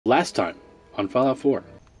Last time on Fallout 4.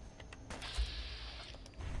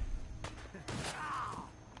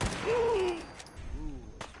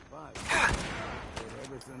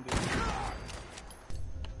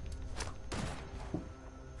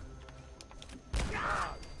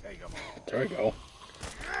 There we go.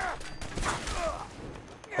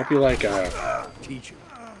 Hope you like teacher.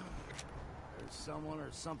 There's someone or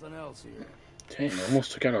something else here. Dang,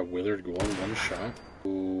 almost took out a withered ghoul in one shot.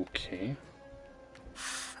 Okay.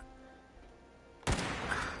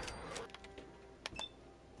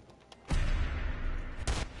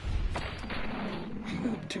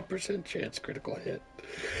 2% chance critical hit.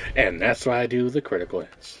 And that's why I do the critical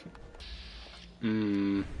hits.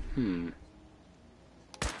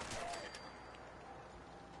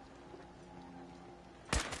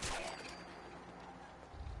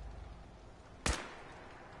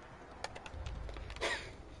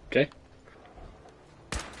 Okay.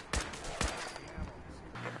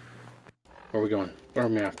 Where are we going? Where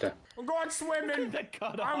am I after? I'm going swimming.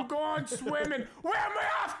 I'm going swimming. Where am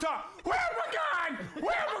I after? Where am I going?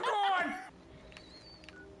 Where am I going?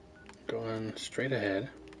 Going straight ahead.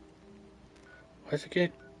 Why does it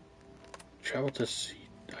get travel to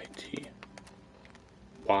CIT?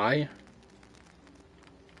 Why?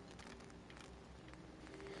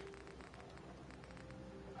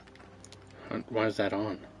 Why is that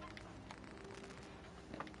on?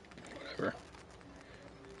 Whatever.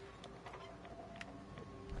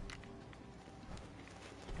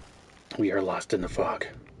 We are lost in the fog.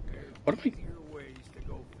 What am I?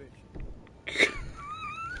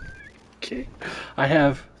 Okay. I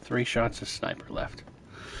have 3 shots of sniper left.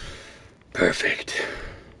 Perfect.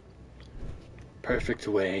 Perfect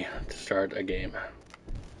way to start a game.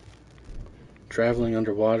 Traveling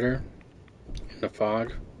underwater, in the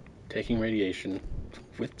fog, taking radiation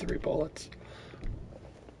with 3 bullets.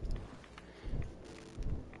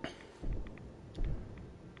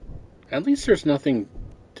 At least there's nothing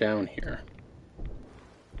down here.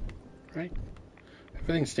 Right?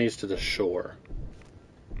 Everything stays to the shore.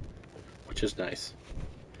 Which is nice.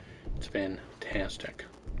 It's fantastic.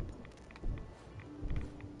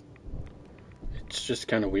 It's just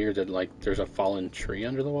kind of weird that, like, there's a fallen tree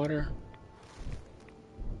under the water.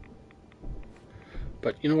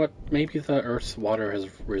 But you know what? Maybe the Earth's water has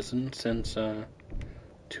risen since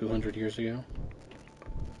 200 years ago.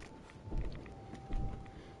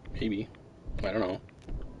 Maybe. I don't know.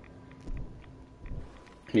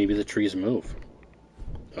 Maybe the trees move.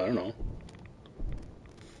 I don't know.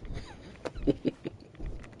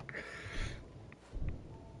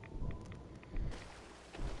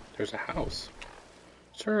 There's a house.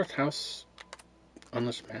 Is there a house on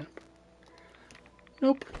this map?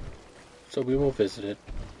 Nope. So we will visit it.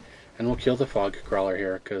 And we'll kill the fog crawler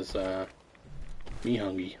here, because, me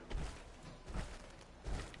hungry.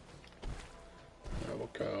 We'll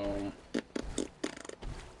go...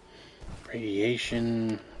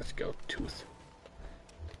 Radiation. Let's go tooth.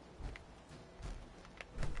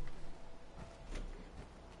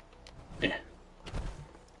 Yeah.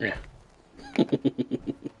 Yeah.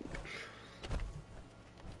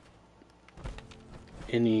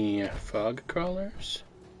 Any fog crawlers?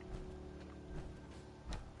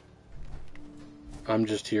 I'm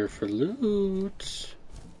just here for loot.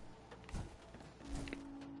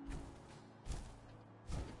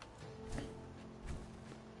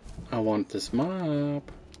 I want this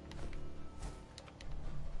mop.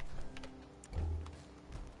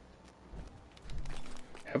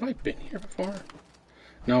 Have I been here before?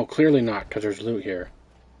 No, clearly not, because there's loot here.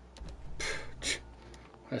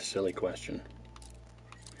 What a silly question.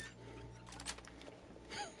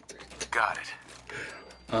 Got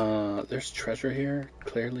it. There's treasure here.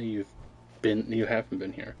 Clearly you haven't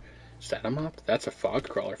been here. Is that a mop? That's a fog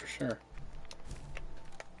crawler for sure.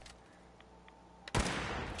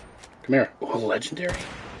 Come here. Oh, legendary?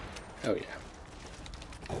 Oh yeah.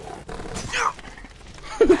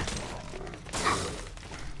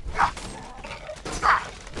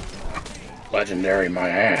 Legendary my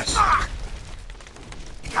ass.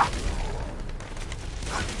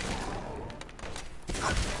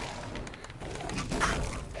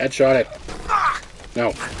 Headshot it.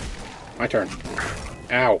 No. My turn.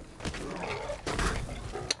 Ow.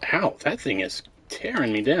 Ow, that thing is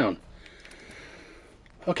tearing me down.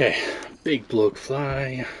 Okay. Big bloke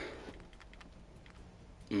fly.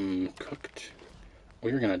 Cooked.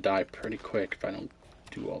 We're gonna die pretty quick if I don't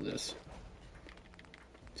do all this.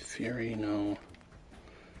 Fury, no.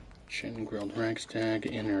 Chin grilled ragstag,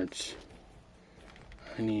 innards.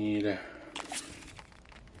 I need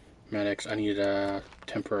medics. I need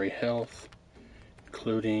temporary health,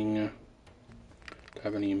 including. Do I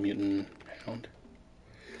have any mutant hound?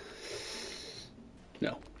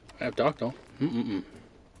 I have dog though.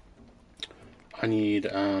 I need,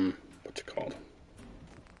 what's it called?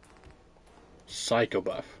 Psycho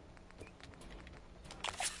buff.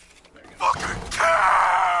 Fucking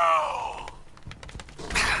cow!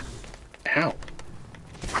 Ow.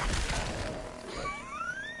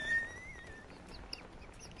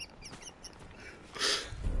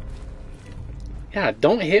 Yeah,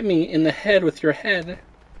 don't hit me in the head with your head.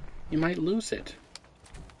 You might lose it.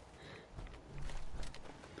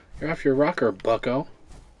 You're off your rocker, bucko.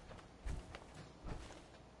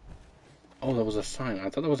 Oh, that was a sign. I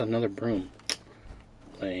thought that was another broom.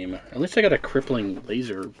 Lame. At least I got a crippling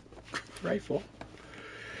laser rifle.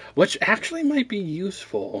 Which actually might be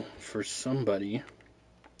useful for somebody.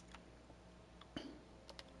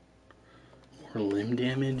 More limb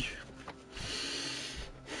damage.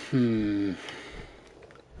 Would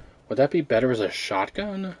that be better as a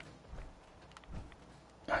shotgun?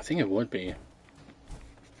 I think it would be.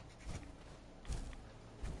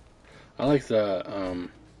 I like the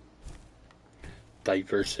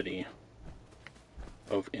diversity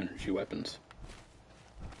of energy weapons.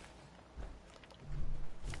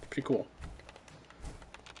 Pretty cool.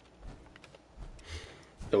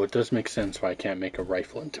 Though it does make sense why I can't make a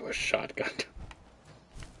rifle into a shotgun.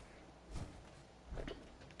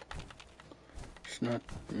 It's not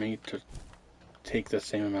made to take the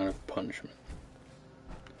same amount of punishment.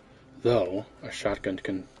 Though, a shotgun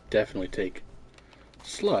can definitely take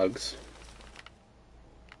slugs.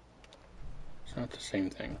 It's not the same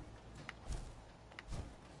thing.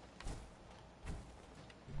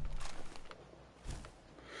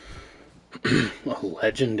 A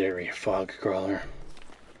legendary fog crawler.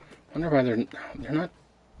 Wonder why they're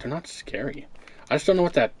not scary. I just don't know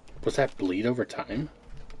what that was. That bleed over time?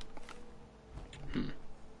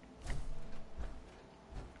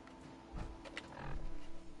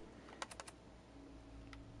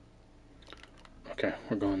 Okay,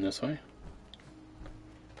 we're going this way.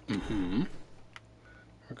 We're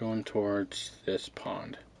going towards this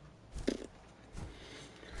pond.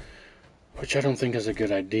 Which I don't think is a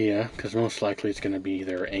good idea, because most likely it's going to be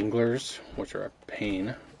either anglers, which are a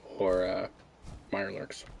pain, or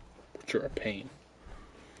mirelurks, which are a pain.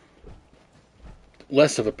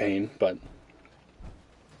 Less of a pain, but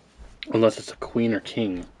unless it's a queen or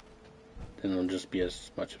king, then it'll just be as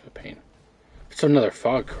much of a pain. If it's another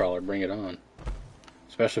fog crawler, bring it on.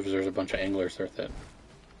 Especially if there's a bunch of anglers there.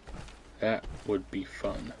 That would be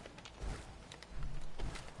fun.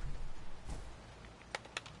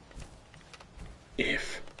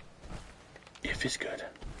 If is good. I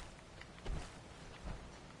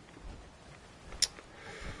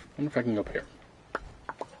wonder if I can go up here.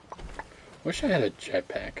 Wish I had a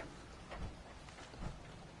jetpack.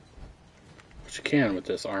 Which you can with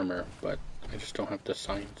this armor, but I just don't have the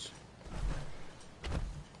science.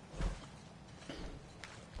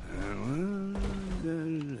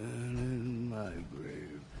 My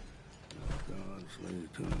grave, constantly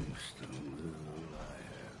tombstones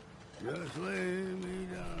alive. Just lay me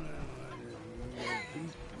down and my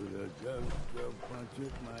feet with a dove punch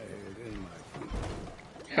at my head and my feet.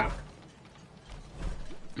 Yeah.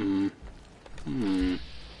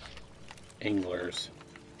 Anglers.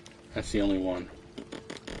 That's the only one.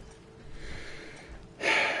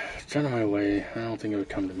 It's out of my way. I don't think it would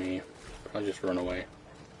come to me. Probably just run away.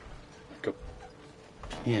 Like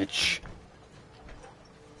a itch.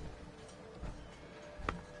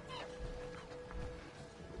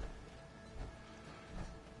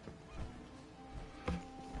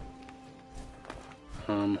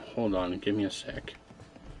 Hold on, give me a sec.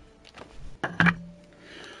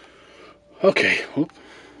 Okay, oop.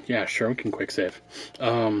 Yeah, sure, we can quick save.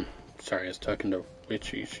 Sorry, I was talking to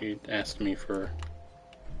Witchy. She asked me for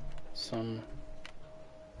some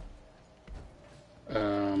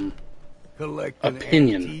Collecting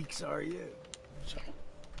opinion. Antiques, are you? So.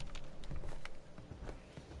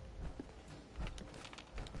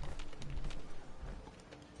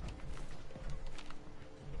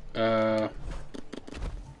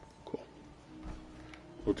 Cool.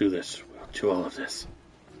 We'll do this. We'll do all of this.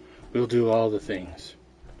 We'll do all the things.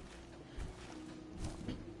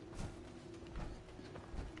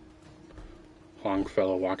 Long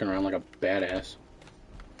fellow walking around like a badass.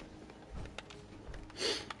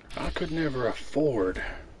 I could never afford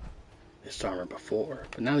this armor before,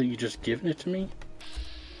 but now that you just given it to me,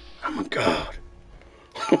 I'm a god.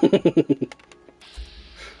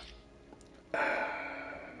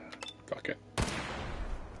 Fuck it.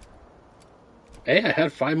 Hey, I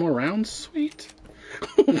had 5 more rounds? Sweet.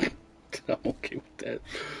 I'm okay with that.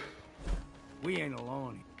 We ain't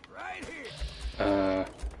alone. Right here.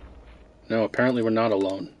 No, apparently we're not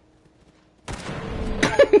alone.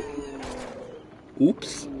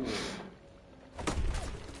 Oops.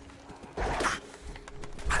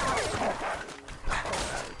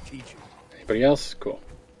 Anybody else? Cool.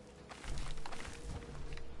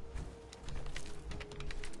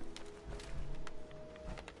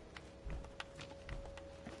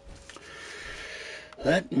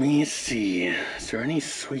 Let me see. Is there any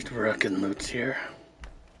sweet rockin' loots here?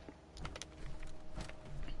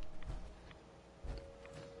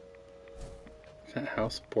 Is that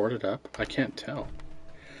house boarded up? I can't tell.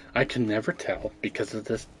 I can never tell because of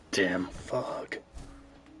this damn fog.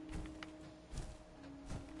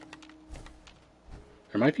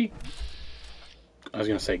 There might be... I was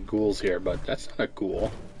gonna say ghouls here, but that's not a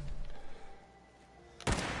ghoul.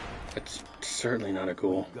 It's certainly not a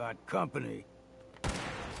ghoul. Got company.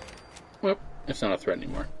 Well, it's not a threat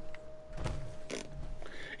anymore.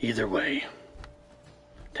 Either way.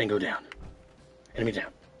 Tango down. Enemy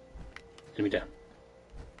down. Enemy down.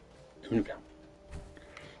 Enemy down.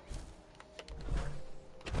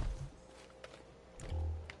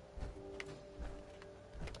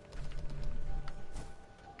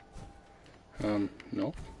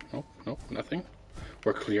 Nope, nope, nope, nothing.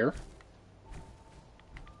 We're clear.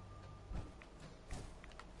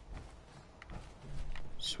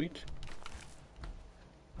 Sweet.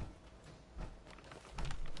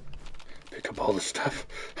 Pick up all the stuff.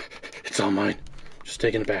 It's all mine. Just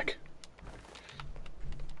taking it back.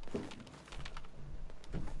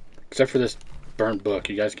 Except for this burnt book.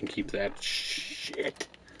 You guys can keep that. Shit.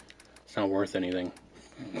 It's not worth anything.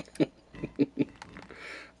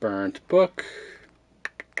 Burnt book.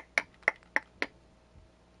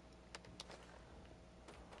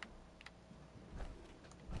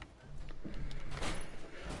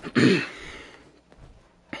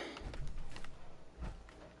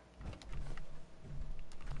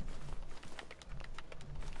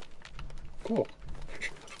 Cool.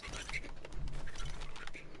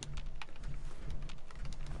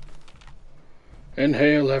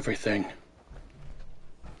 Inhale everything.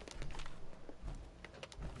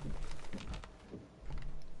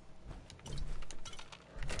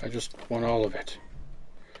 I just want all of it.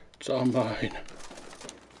 It's all mine.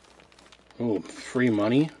 Ooh, free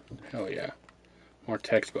money? Hell yeah. More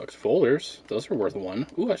textbooks. Folders? Those are worth one.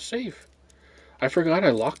 Ooh, a safe. I forgot I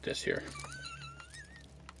locked this here.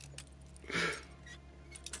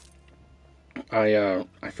 I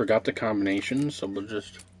forgot the combination, so we'll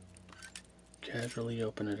just casually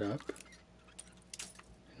open it up.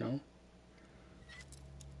 You know?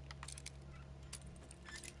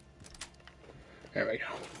 There we go.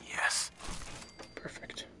 Yes.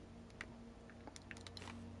 Perfect.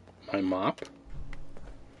 My mop.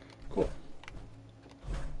 Cool.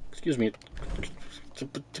 Excuse me. Can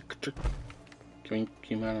you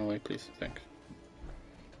move out of the way, please? Thanks.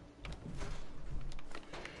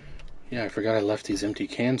 Yeah, I forgot I left these empty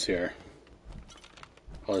cans here.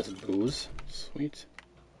 All this booze. Sweet.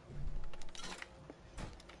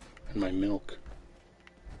 And my milk.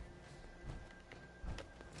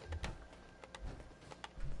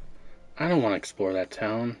 I don't want to explore that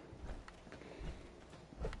town.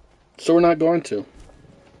 So we're not going to.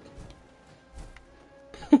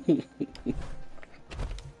 It's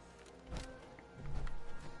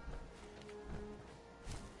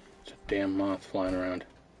a damn moth flying around.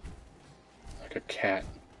 Like a cat.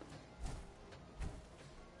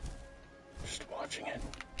 Just watching it.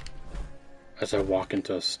 As I walk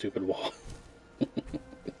into a stupid wall.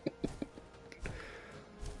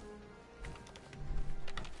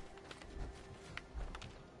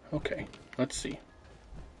 Okay, let's see.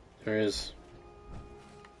 There is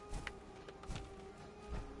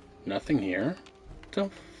nothing here. The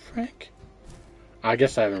frick? I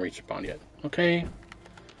guess I haven't reached a pond yet. Okay.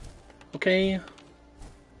 Okay.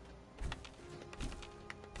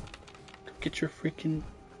 Get your freaking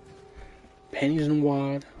pennies and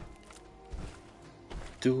wad.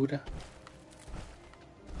 Dude. At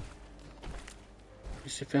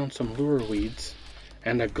least you found some lure weeds.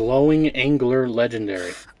 And a glowing angler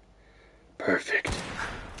legendary. Perfect.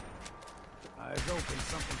 Eyes open,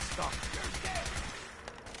 something stuck.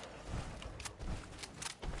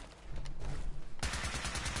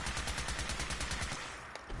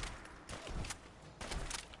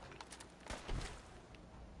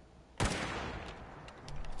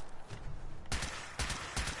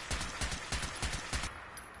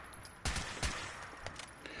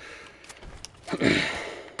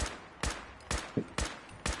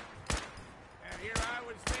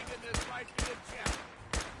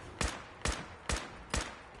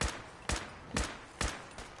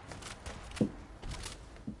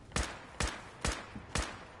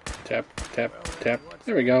 Tap, tap, tap.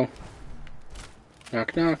 There we go.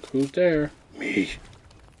 Knock, knock. Who's there? me.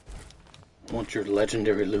 I want your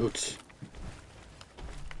legendary loot.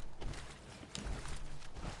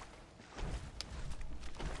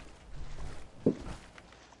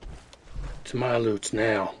 To my loot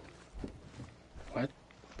now. What?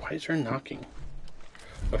 Why is there knocking?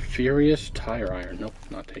 A furious tire iron. Nope,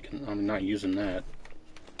 not taking. I'm not using that.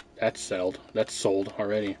 That's sold. That's sold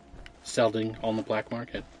already. Selling on the black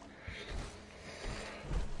market.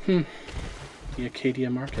 The Acadia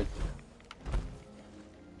market.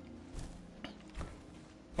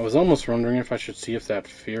 I was almost wondering if I should see if that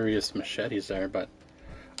furious machete's there, but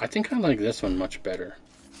I think I like this one much better.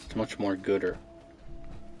 It's much more gooder.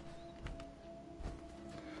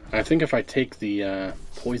 I think if I take the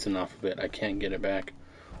poison off of it, I can't get it back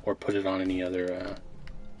or put it on any other,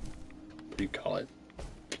 what do you call it?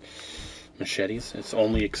 Machetes. It's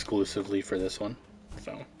only exclusively for this one.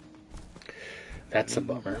 So, that's a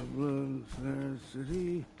bummer.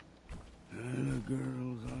 City, and the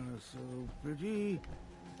girls are so pretty.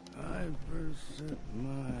 I first set my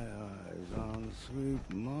eyes on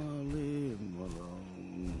sweet Molly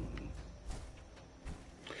Malone.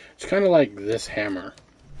 It's kind of like this hammer.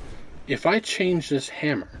 If I change this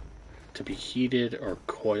hammer to be heated or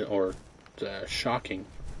coil or shocking,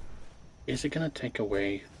 is it going to take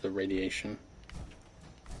away the radiation?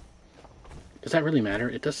 Does that really matter?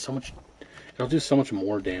 It does so much. It'll do so much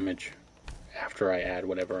more damage after I add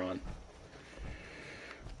whatever on.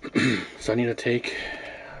 So I need to take.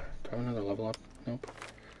 Do I have another level up? Nope.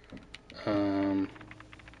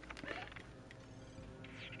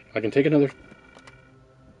 I can take another.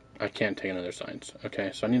 I can't take another science.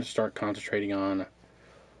 Okay, so I need to start concentrating on.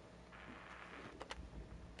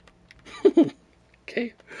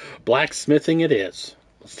 Okay, blacksmithing it is.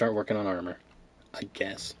 Let's start working on armor, I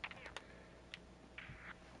guess.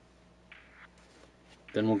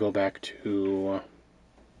 Then we'll go back to,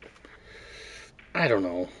 I don't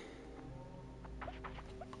know,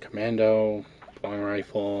 commando, long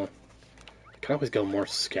rifle. I could always go more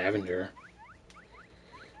scavenger.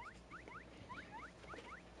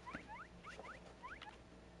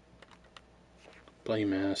 Bloody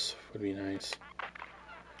mess would be nice.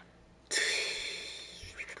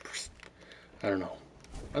 I don't know.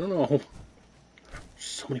 I don't know.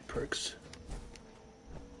 So many perks.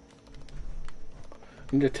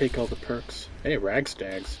 I need to take all the perks. Hey,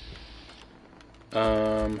 Ragstags.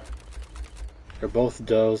 They're both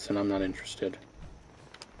does, and I'm not interested.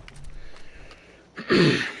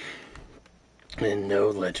 And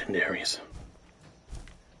no legendaries.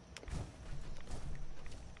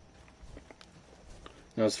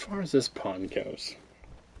 Now, as far as this pond goes,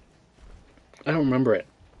 I don't remember it.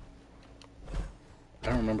 I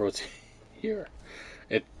don't remember what's here.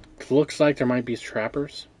 It looks like there might be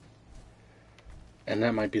trappers. And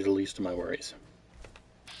that might be the least of my worries.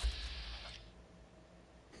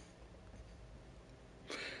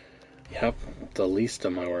 Yep, the least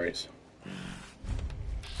of my worries.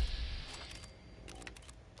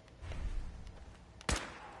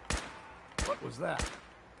 What was that?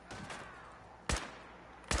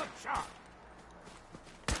 Good shot.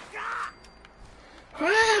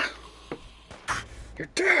 Ah! You're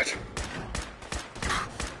dead!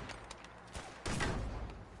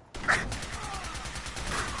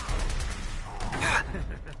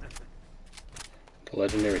 The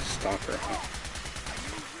legendary stalker, huh?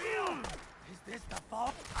 Is this the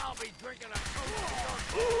fault? I'll be drinking a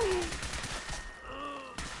Coke.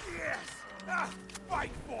 Yes.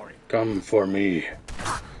 Fight for it. Come for me.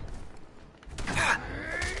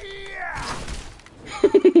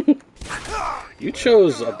 You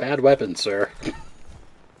chose a bad weapon, sir.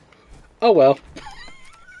 Oh well.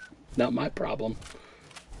 Not my problem.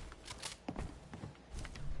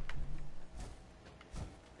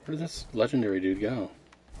 Where did this legendary dude go?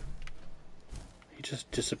 He just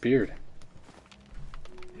disappeared.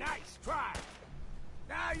 Nice try.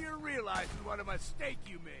 Now you're realizing what a mistake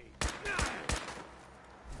you made.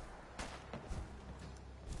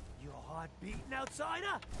 You a hard-beating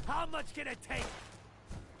outsider? How much can it take?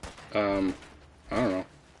 I don't know.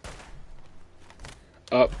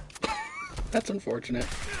 Oh, that's unfortunate.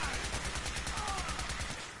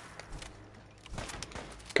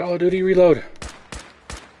 Call of Duty Reload.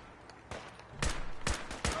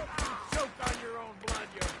 Choke on your own blood,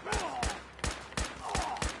 you bastard.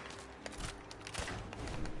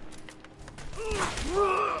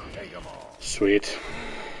 Take 'em all. Sweet.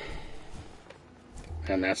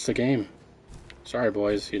 And that's the game. Sorry,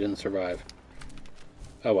 boys, you didn't survive.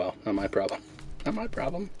 Oh well, not my problem. Not my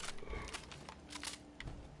problem.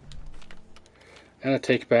 And I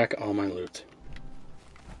take back all my loot.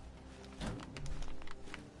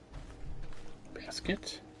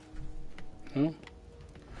 Basket. No?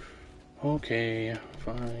 Okay,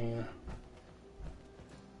 fine.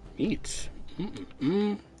 Meats.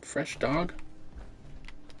 Fresh dog.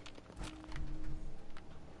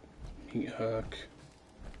 Meat hook.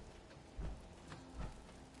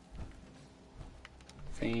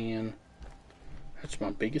 Fan. That's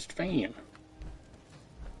my biggest fan.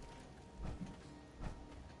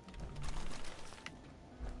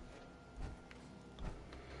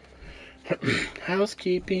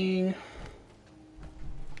 Housekeeping.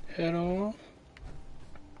 Head off.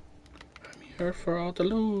 I'm here for all the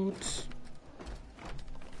loots.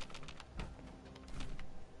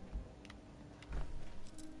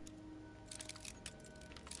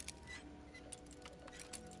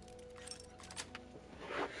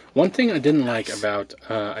 One thing I didn't like about,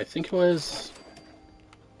 I think it was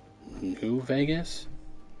New Vegas,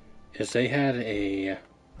 is they had a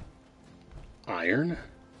iron,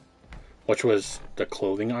 which was the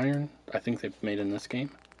clothing iron. I think they made in this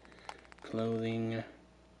game. Clothing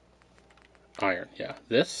iron, yeah,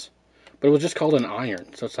 this, but it was just called an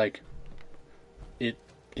iron. So it's like, is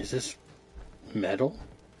this metal?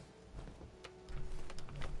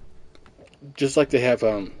 Just like they have,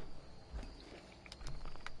 I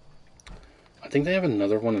think they have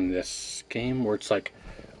another one in this game where it's like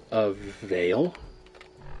a veil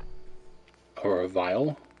or a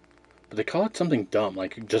vial, but they call it something dumb,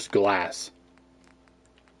 like just glass.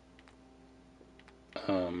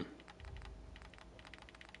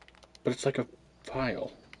 But it's like a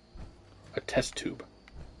vial, a test tube.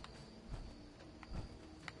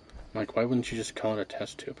 Like, why wouldn't you just call it a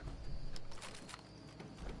test tube?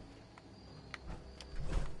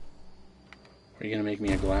 Are you gonna make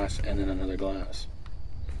me a glass and then another glass?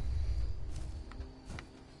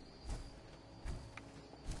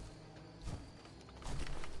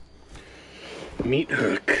 Meat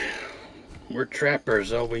hook. We're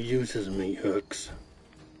trappers. All we use is meat hooks.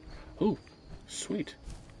 Oh, sweet.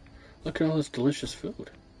 Look at all this delicious food.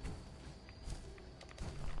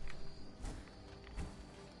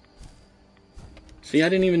 See, I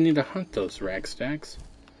didn't even need to hunt those ragstags,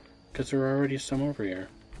 because there are already some over here.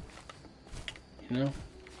 You know,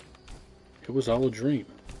 it was all a dream.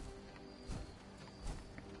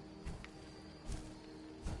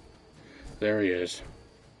 There he is.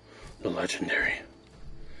 The legendary.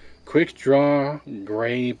 Quick draw,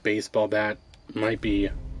 gray baseball bat. Might be...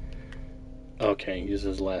 Okay,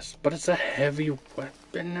 uses less. But it's a heavy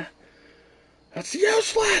weapon. That's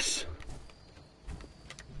useless!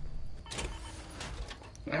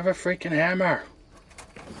 I have a freaking hammer.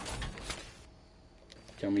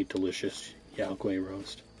 Yummy, delicious Yao Gui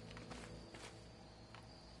roast.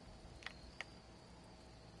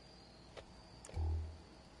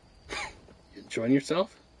 You enjoying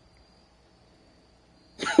yourself?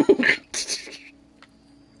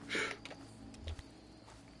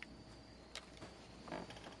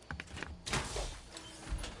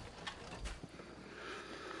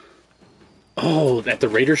 Oh, at the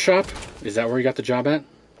Raider shop? Is that where you got the job at?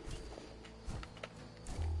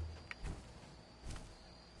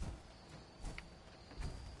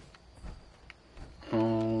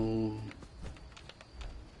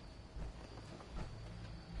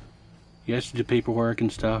 He has to do paperwork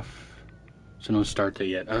and stuff. So no start date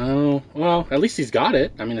yet. Oh, well, at least he's got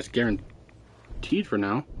it. I mean, it's guaranteed for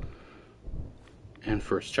now. And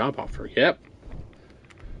first job offer, yep.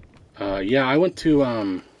 Yeah, I went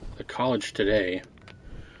to the college today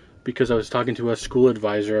because I was talking to a school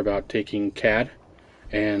advisor about taking CAD,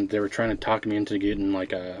 and they were trying to talk me into getting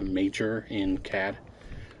like a major in CAD.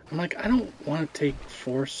 I'm like, I don't want to take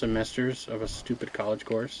 4 semesters of a stupid college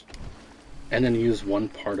course and then use one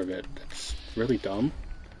part of it. That's really dumb.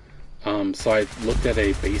 So I looked at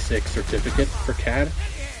a basic certificate for CAD,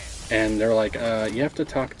 and they're like, you have to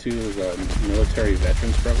talk to the military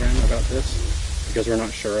veterans program about this, because we're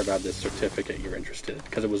not sure about this certificate you're interested in,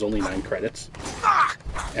 because it was only 9 credits,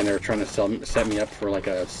 and they were trying to set me up for like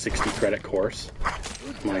a 60 credit course.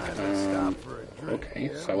 I'm like,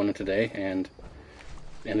 okay. So I went in today and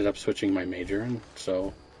ended up switching my major, and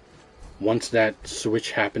so once that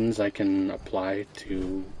switch happens, I can apply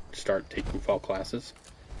to start taking fall classes.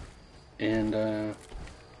 And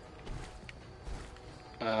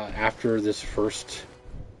after this first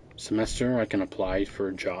semester, I can apply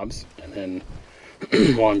for jobs, and then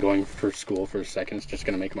while I'm going for school for a second, it's just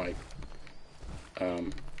going to make my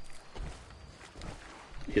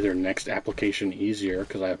either next application easier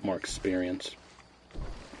because I have more experience,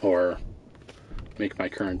 or make my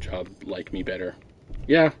current job like me better.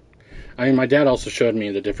 Yeah, I mean, my dad also showed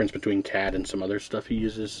me the difference between CAD and some other stuff he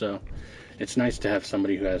uses, so it's nice to have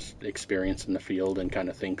somebody who has experience in the field and kind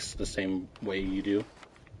of thinks the same way you do.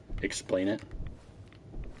 explain it.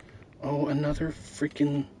 Oh, another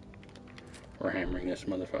freaking... We're hammering this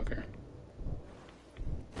motherfucker.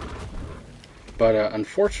 But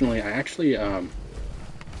unfortunately, I actually ended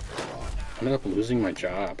up losing my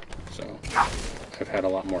job. So I've had a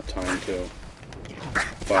lot more time to,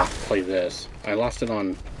 well, play this. I lost it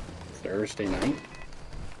on Thursday night.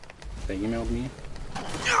 They emailed me.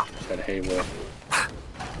 Said, hey, we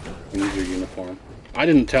need your uniform. I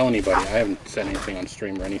didn't tell anybody. I haven't said anything on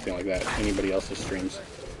stream or anything like that. Anybody else's streams.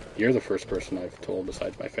 You're the first person I've told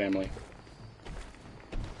besides my family.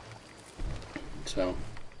 So,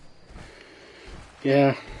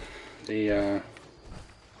 yeah, it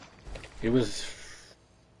was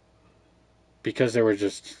because they were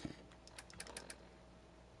just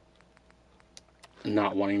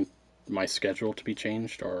not wanting my schedule to be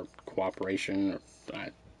changed or cooperation, or I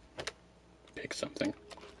pick something.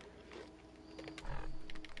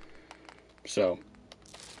 So,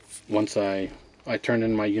 once I turned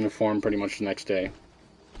in my uniform pretty much the next day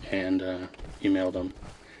and emailed them.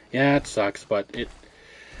 Yeah, it sucks, but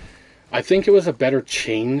I think it was a better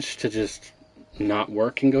change to just not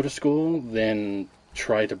work and go to school than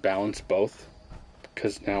try to balance both.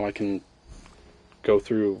 Because now I can go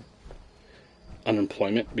through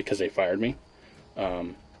unemployment because they fired me,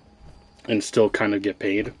 and still kind of get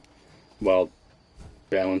paid while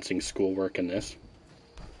balancing schoolwork and this.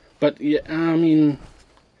 But yeah, I mean,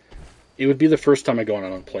 it would be the first time I go on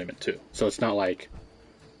unemployment too. So it's not like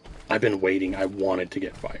I've been waiting, I wanted to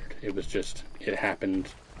get fired. It was just, it happened,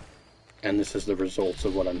 and this is the results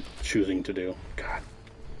of what I'm choosing to do. God,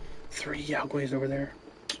 3 Yaoguais over there.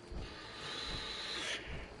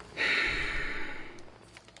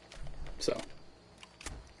 So.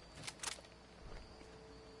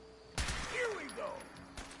 Here we go.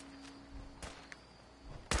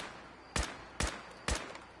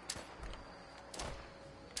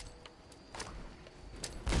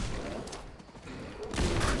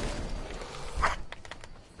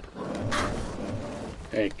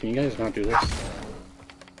 Hey, can you guys not do this?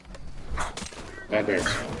 Bad bears.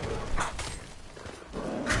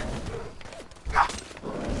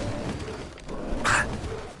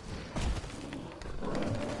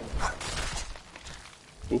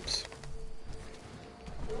 Oops.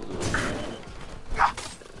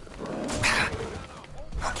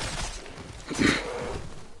 Did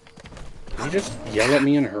he just yell at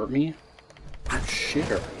me and hurt me? You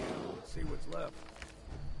shitter. Let's see what's left.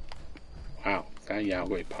 Wow, that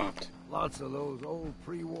Yaogui popped. Lots of those old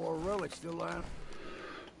pre-war relics still lying.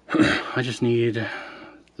 I just need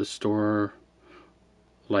the store,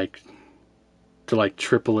 to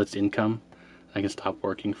triple its income. I can stop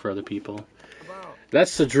working for other people.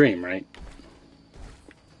 That's the dream, right?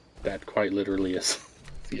 That quite literally is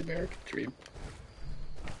the American dream.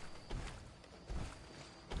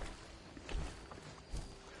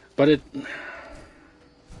 But it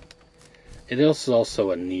is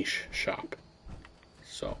also a niche shop.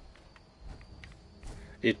 So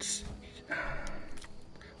it's,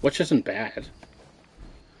 which isn't bad.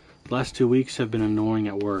 The last 2 weeks have been annoying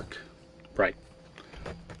at work. Right.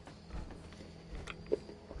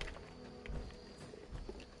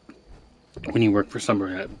 When you work for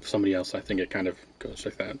somebody else, I think it kind of goes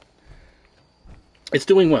like that. It's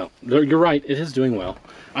doing well. You're right, it is doing well.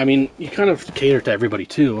 I mean, you kind of cater to everybody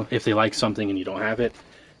too. If they like something and you don't have it,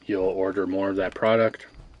 you'll order more of that product.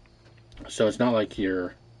 So it's not like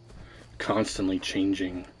you're constantly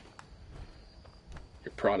changing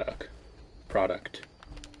your product.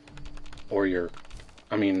 Or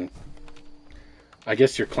I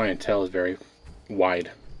guess your clientele is very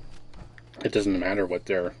wide. It doesn't matter what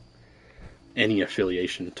any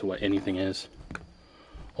affiliation to what anything is.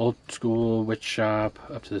 Old school witch shop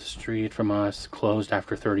up to the street from us, closed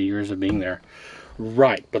after 30 years of being there.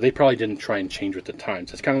 Right, but they probably didn't try and change with the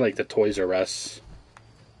times. It's kind of like the Toys R Us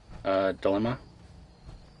dilemma.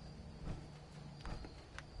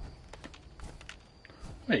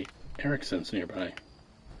 Wait, Ericsson's nearby.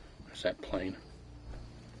 There's that plane.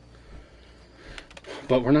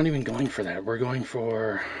 But we're not even going for that. We're going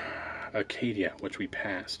for Acadia, which we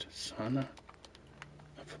passed. Son of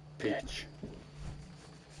a bitch.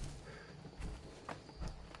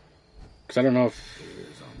 Because I don't know if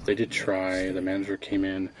they did try. The manager came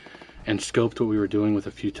in and scoped what we were doing with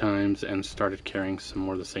a few times and started carrying some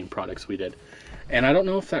more of the same products we did. And I don't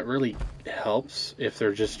know if that really helps if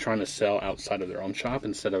they're just trying to sell outside of their own shop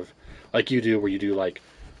instead of like you do, where you do like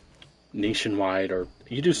nationwide, or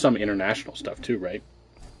you do some international stuff too, right?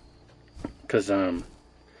 Because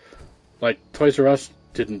like Toys R Us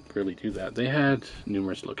didn't really do that. They had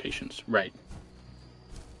numerous locations, right?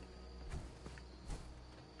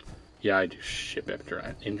 Yeah, I do ship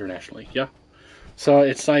internationally. Yeah. So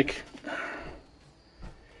it's like,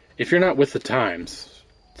 if you're not with the times,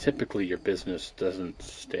 typically your business doesn't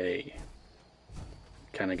stay.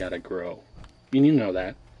 Kind of gotta grow. And you know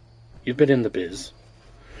that. You've been in the biz.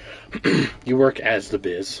 You work as the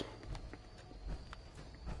biz.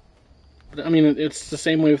 But, I mean, it's the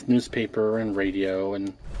same way with newspaper and radio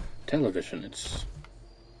and television. It's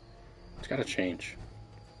gotta change.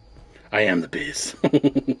 I am the biz.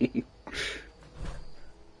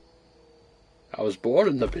 I was born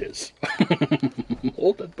in the biz.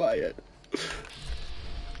 Molded by it.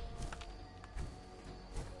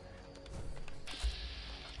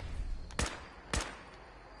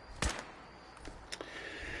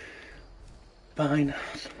 Fine.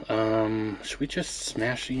 Should we just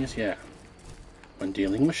smash these? Yeah. When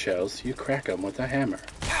dealing with shells, you crack them with a hammer.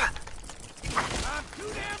 I'm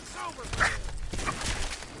too damn sober.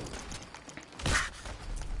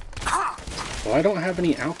 Well, I don't have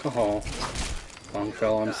any alcohol.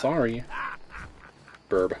 Longfellow, I'm sorry.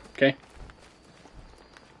 Burb, okay?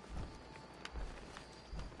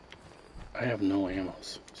 I have no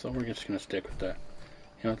ammos, so we're just gonna stick with that.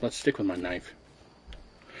 You know, let's stick with my knife.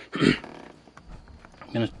 I'm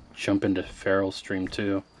gonna jump into Feral stream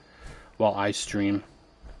too, while I stream.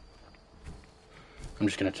 I'm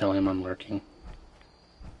just gonna tell him I'm lurking.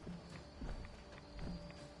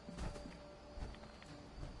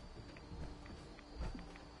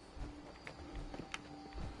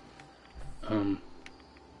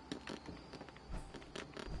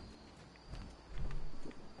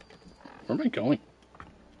 Where am I going?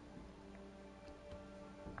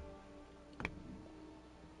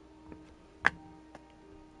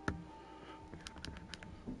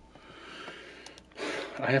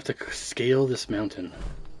 I have to scale this mountain.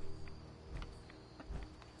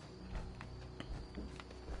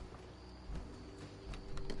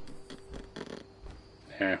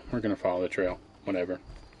 Yeah, we're gonna follow the trail. Whatever.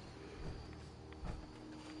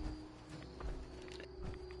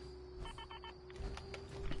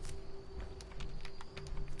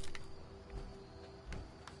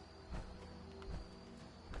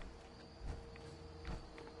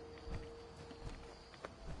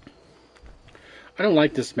 I don't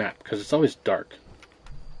like this map because it's always dark.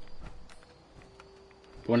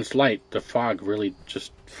 When it's light, the fog really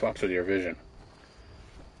just fucks with your vision.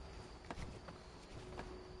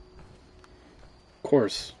 Of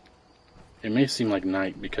course, it may seem like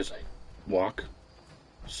night because I walk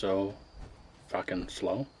so fucking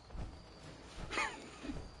slow.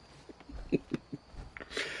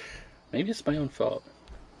 Maybe it's my own fault.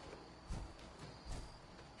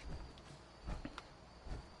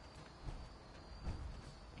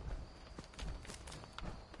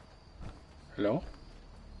 Hello?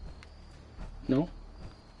 No?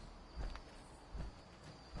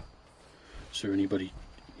 Is there anybody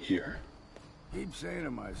here? Keep saying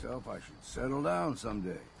to myself I should settle down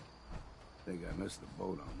someday. Think I missed the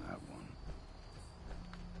boat on that one.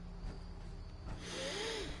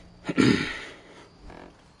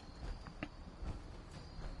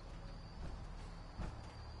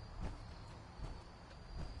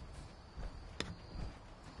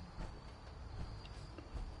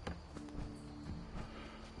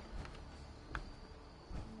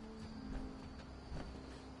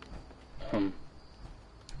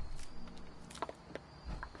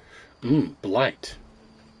 Blight.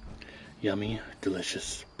 Yummy,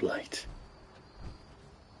 delicious blight.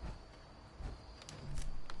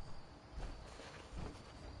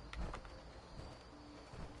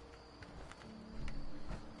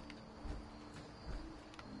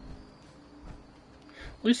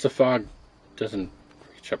 At least the fog doesn't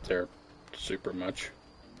reach up there super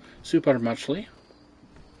muchly.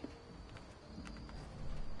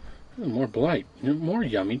 More blight. More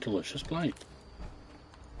yummy, delicious blight.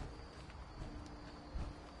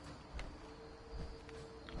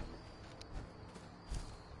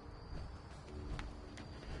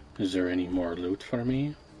 Is there any more loot for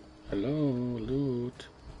me? Hello, loot.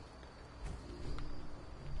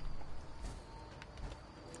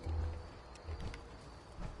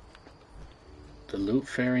 The loot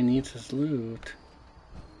fairy needs his loot.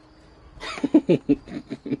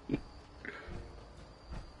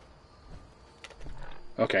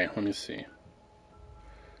 Okay, let me see.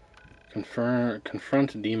 Confront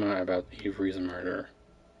Dima about Avery's murder.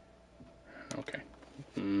 Okay.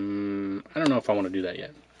 I don't know if I want to do that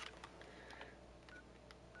yet.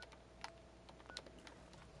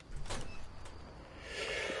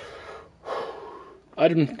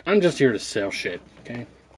 I'm just here to sell shit, okay?